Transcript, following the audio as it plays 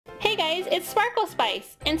guys, it's Sparkle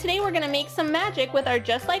Spice, and today we're gonna make some magic with our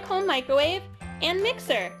Just Like Home microwave and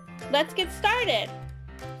mixer. Let's get started.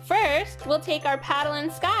 First, we'll take our Paddle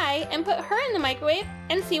Sky and put her in the microwave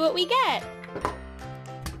and see what we get.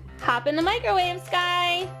 Hop in the microwave,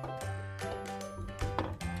 Sky.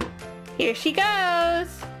 Here she goes.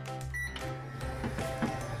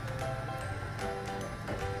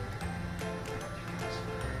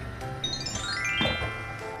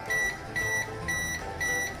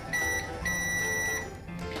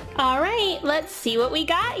 Alright, let's see what we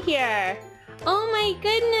got here. Oh my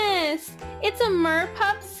goodness, it's a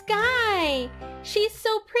Merpup Sky. She's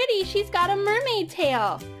so pretty, she's got a mermaid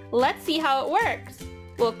tail. Let's see how it works.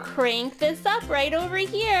 We'll crank this up right over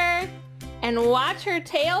here and watch her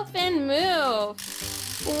tail fin move.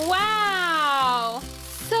 Wow,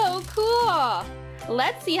 so cool.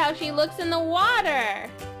 Let's see how she looks in the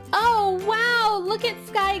water. Oh wow, look at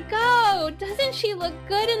Sky go. Doesn't she look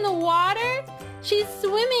good in the water? She's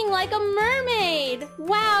swimming like a mermaid.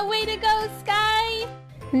 Wow, way to go, Sky.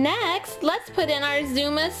 Next, let's put in our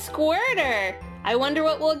Zuma squirter. I wonder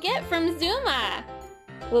what we'll get from Zuma.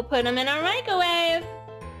 We'll put him in our microwave.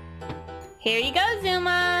 Here you go,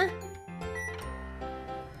 Zuma.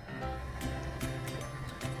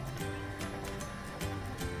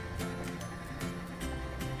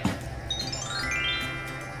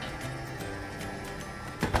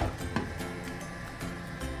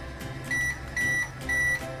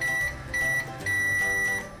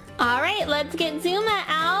 Alright, let's get Zuma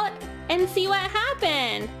out and see what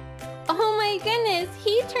happened. Oh my goodness,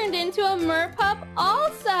 he turned into a Merpup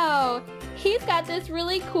also. He's got this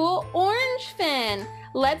really cool orange fin.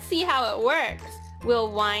 Let's see how it works.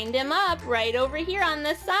 We'll wind him up right over here on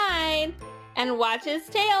the side and watch his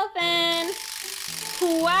tail fin.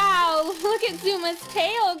 Wow, look at Zuma's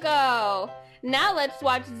tail go. Now let's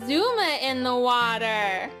watch Zuma in the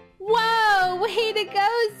water. Whoa, way to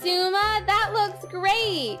go, Zuma. That looks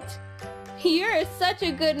great. You're such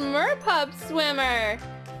a good Merpup swimmer.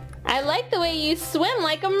 I like the way you swim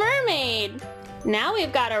like a mermaid. Now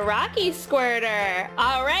we've got a Rocky squirter.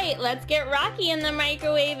 All right, let's get Rocky in the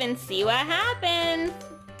microwave and see what happens.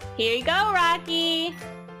 Here you go, Rocky.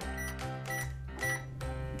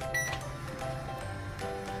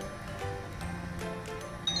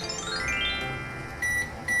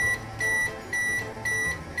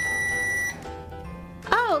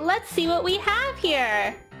 Oh, let's see what we have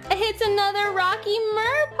here. It's another Rocky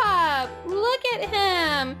Merpup. Look at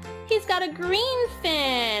him. He's got a green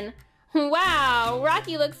fin. Wow,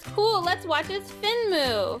 Rocky looks cool. Let's watch his fin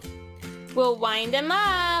move. We'll wind him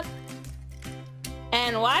up.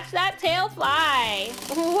 And watch that tail fly.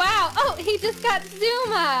 Wow, oh, he just got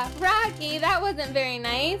Zuma. Rocky, that wasn't very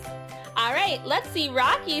nice. All right, let's see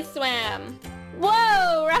Rocky swim.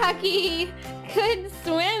 Whoa, Rocky, good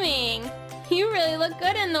swimming. You really look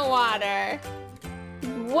good in the water.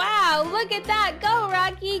 Wow, look at that. Go,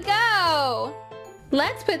 Rocky, go.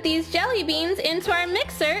 Let's put these jelly beans into our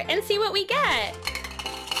mixer and see what we get.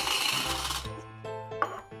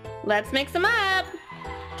 Let's mix them up.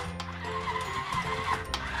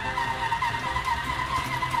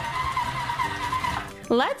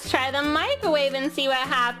 Let's try the microwave and see what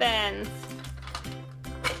happens.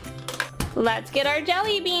 Let's get our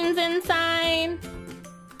jelly beans inside.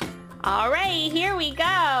 All right, here we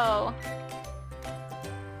go.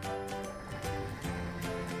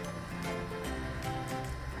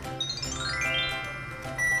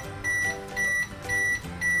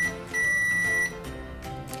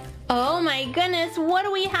 Oh my goodness, what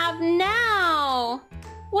do we have now?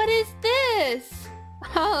 What is this?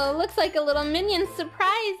 Oh, it looks like a little Minion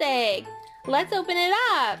surprise egg. Let's open it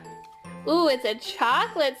up. Ooh, it's a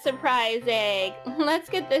chocolate surprise egg. Let's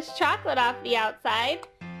get this chocolate off the outside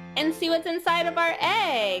and see what's inside of our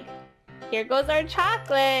egg. Here goes our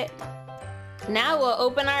chocolate. Now we'll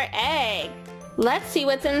open our egg. Let's see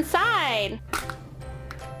what's inside.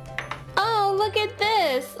 Oh, look at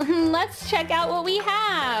this. Let's check out what we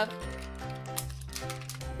have.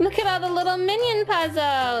 Look at all the little Minion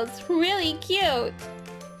puzzles. Really cute.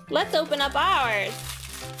 Let's open up ours.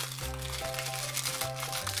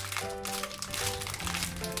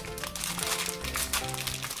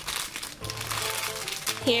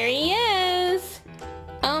 Here he is.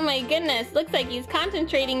 Oh my goodness, looks like he's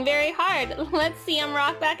concentrating very hard. Let's see him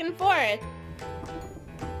rock back and forth.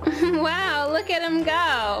 Wow, look at him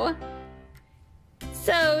go.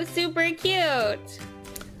 So super cute.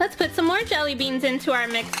 Let's put some more jelly beans into our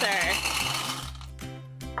mixer.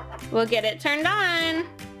 We'll get it turned on.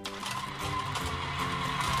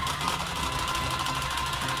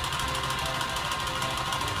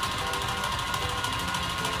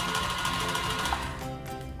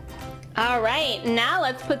 All right, now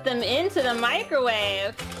let's put them into the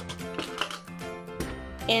microwave.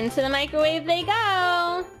 Into the microwave they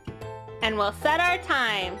go. And we'll set our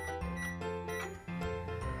time.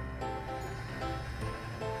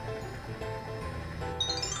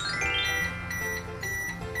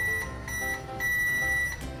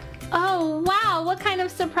 Oh, wow, what kind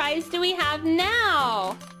of surprise do we have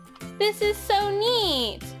now? This is so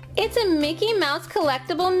neat. It's a Mickey Mouse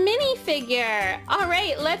collectible minifigure. All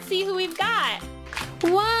right, let's see who we've got.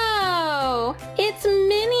 Whoa, it's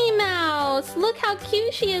Minnie Mouse. Look how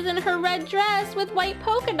cute she is in her red dress with white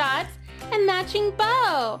polka dots and matching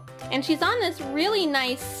bow. And she's on this really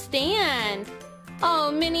nice stand.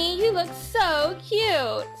 Oh, Minnie, you look so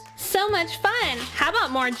cute. So much fun. How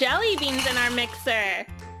about more jelly beans in our mixer?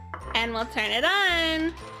 And we'll turn it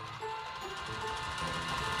on.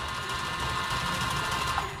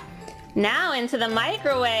 Now into the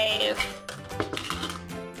microwave.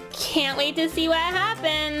 Can't wait to see what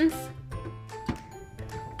happens.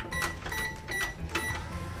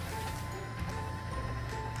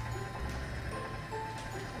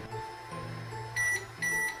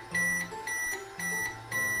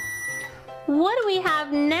 What do we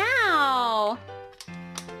have now?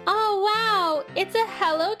 Oh wow, it's a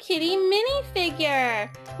Hello Kitty minifigure.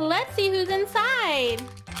 Let's see who's inside.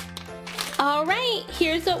 All right,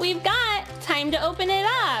 here's what we've got. Time to open it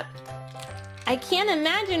up. I can't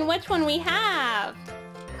imagine which one we have.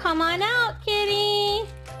 Come on out, Kitty.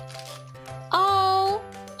 Oh,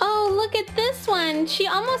 look at this one. She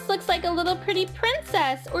almost looks like a little pretty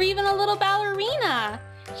princess or even a little ballerina.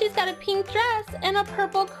 She's got a pink dress and a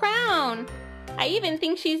purple crown. I even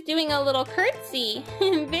think she's doing a little curtsy.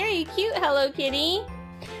 Very cute, Hello Kitty.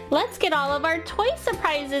 Let's get all of our toy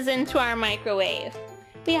surprises into our microwave.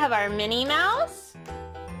 We have our Minnie Mouse,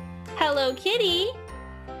 Hello Kitty,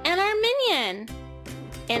 and our Minion.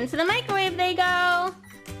 Into the microwave they go.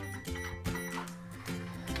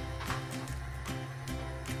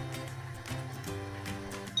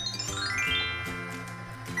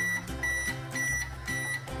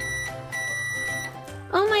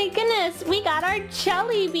 Oh my goodness, we got our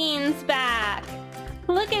jelly beans back.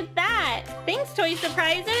 Look at that. Thanks, Toy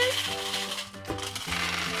Surprises.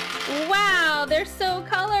 Wow, they're so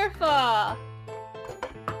colorful.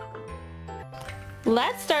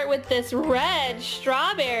 Let's start with this red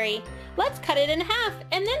strawberry. Let's cut it in half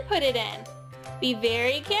and then put it in. Be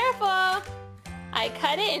very careful. I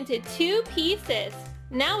cut it into 2 pieces.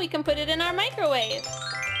 Now we can put it in our microwave.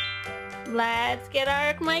 Let's get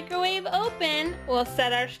our microwave open. We'll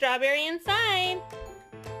set our strawberry inside.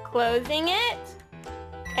 Closing it.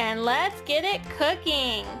 And let's get it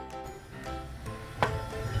cooking.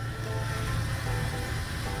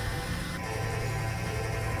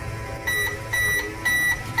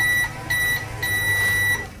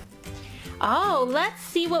 Oh, let's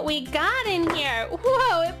see what we got in here.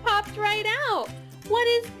 Whoa, it popped right out. What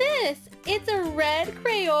is this? It's a red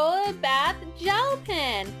Crayola bath gel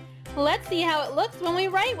pen. Let's see how it looks when we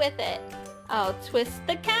write with it. I'll twist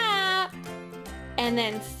the cap and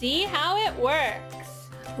then see how it works.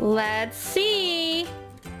 Let's see.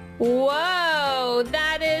 Whoa,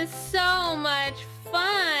 that is so much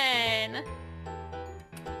fun.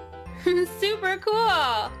 Super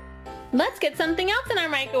cool. Let's get something else in our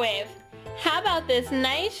microwave. How about this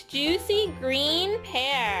nice juicy green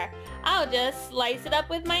pear? I'll just slice it up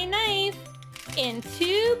with my knife in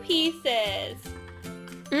 2 pieces.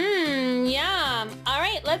 Yum. All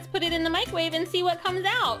right, let's put it in the microwave and see what comes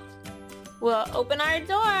out. We'll open our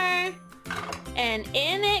door and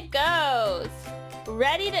in it goes.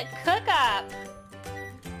 Ready to cook up.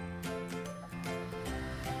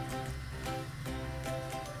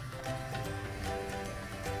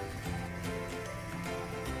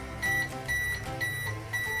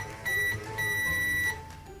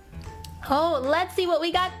 Oh, let's see what we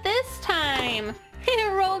got this time.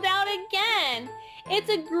 It rolled out again. It's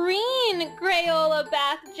a green Crayola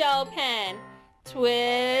bath gel pen.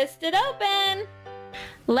 Twist it open.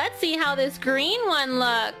 Let's see how this green one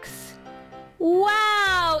looks.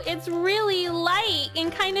 Wow, it's really light and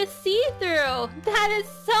kind of see-through. That is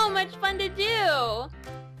so much fun to do.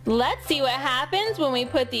 Let's see what happens when we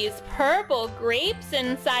put these purple grapes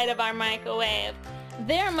inside of our microwave.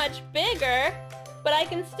 They're much bigger, but I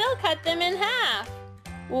can still cut them in half.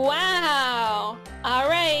 Wow. All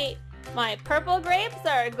right, my purple grapes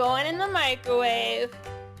are going in the microwave.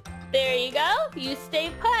 There you go. You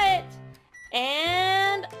stay put.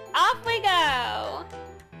 And off we go.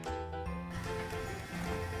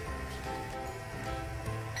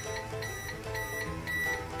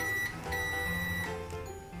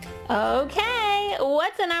 Okay,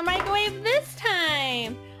 what's in our microwave this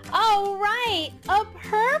time? Oh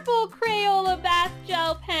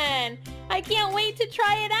can't wait to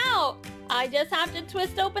try it out. I just have to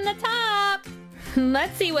twist open the top.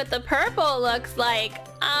 Let's see what the purple looks like.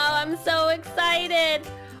 Oh, I'm so excited.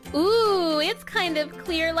 Ooh, it's kind of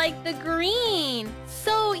clear like the green.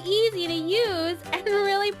 So easy to use and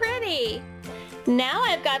really pretty. Now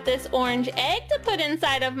I've got this orange egg to put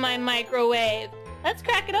inside of my microwave. Let's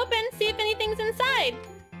crack it open, see if anything's inside.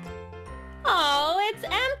 Oh, it's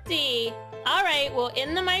empty. All right, well,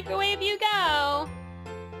 in the microwave you go.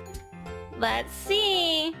 Let's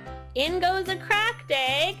see. In goes a cracked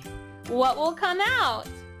egg. What will come out?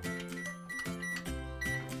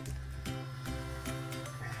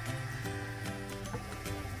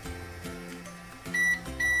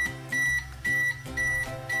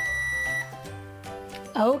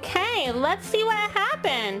 Okay, let's see what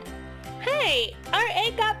happened. Hey, our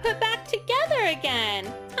egg got put back together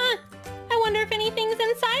again. Huh, I wonder if anything's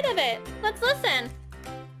inside of it. Let's listen.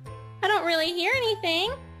 I don't really hear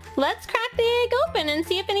anything. Let's crack the egg open and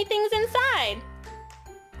see if anything's inside.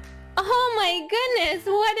 Oh my goodness,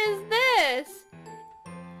 what is this?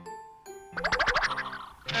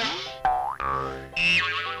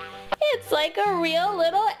 It's like a real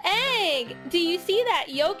little egg. Do you see that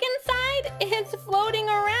yolk inside? It's floating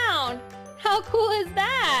around. How cool is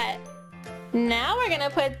that? Now we're gonna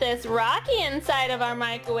put this Rocky inside of our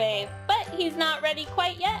microwave, but he's not ready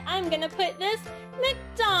quite yet. I'm gonna put this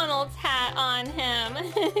McDonald's hat on him.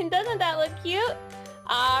 Doesn't that look cute?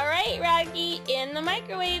 All right, Rocky, in the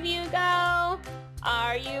microwave you go.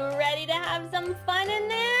 Are you ready to have some fun in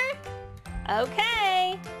there?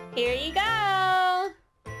 Okay, here you go.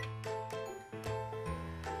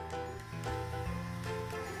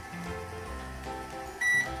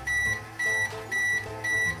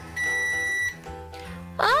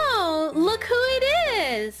 Oh, look who it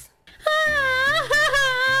is.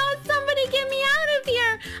 Ah, somebody get me out of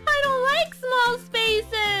here. I don't like small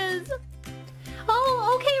spaces.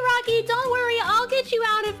 Oh, okay, Rocky, don't worry. I'll get you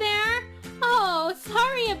out of there. Oh,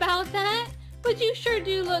 sorry about that. But you sure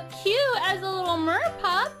do look cute as a little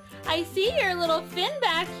merpup. I see your little fin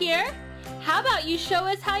back here. How about you show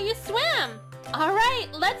us how you swim? All right,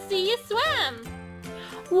 let's see you swim.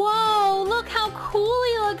 Whoa, look how cool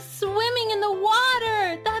he looks swimming in the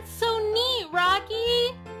water. That's so neat,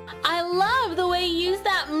 Rocky. I love the way you use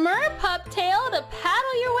that merpup tail to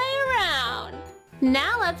paddle your way around.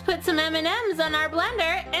 Now let's put some M&Ms on our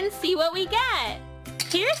blender and see what we get.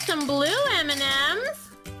 Here's some blue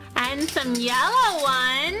M&Ms and some yellow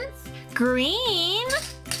ones, green,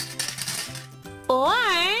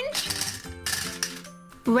 orange,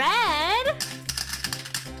 red,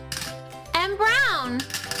 and brown.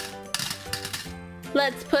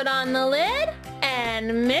 Let's put on the lid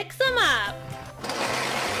and mix them up.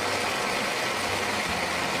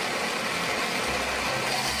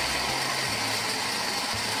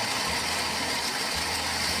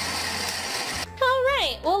 All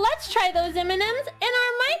right, well, let's try those M&Ms in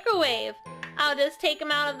our microwave. I'll just take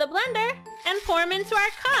them out of the blender and pour them into our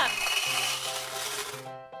cup.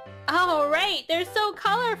 All right, they're so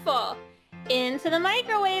colorful. Into the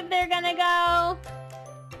microwave they're gonna go.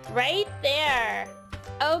 Right there.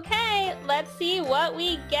 Okay, let's see what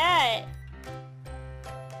we get.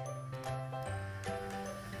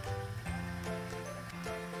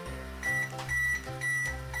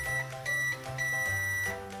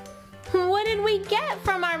 What did we get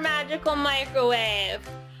from our magical microwave?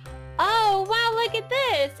 Oh, wow, look at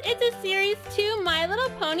this. It's a Series 2 My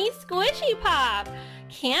Little Pony Squishy Pop.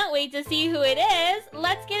 Can't wait to see who it is.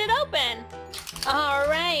 Let's get it open. All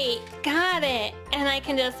right, got it. And I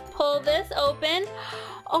can just pull this open.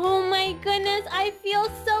 Oh my goodness, I feel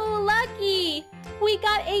so lucky. We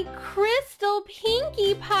got a Crystal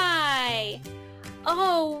Pinkie Pie.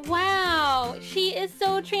 Oh, wow. She is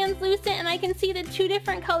so translucent and I can see the two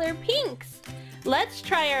different color pinks. Let's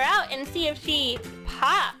try her out and see if she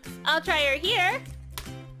pops. I'll try her here.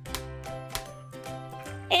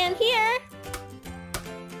 And here.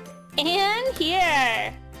 And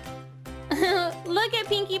here. Look at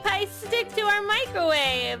Pinkie Pie stick to our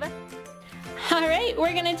microwave. All right,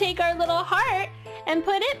 we're gonna take our little heart and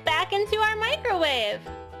put it back into our microwave.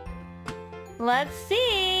 Let's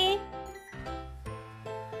see.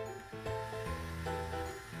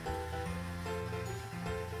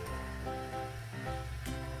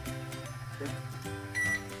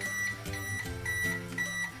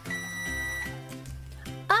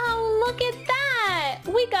 Oh, look at that!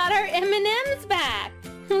 We got our M&Ms back.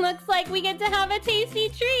 Looks like we get to have a tasty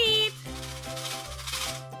treat.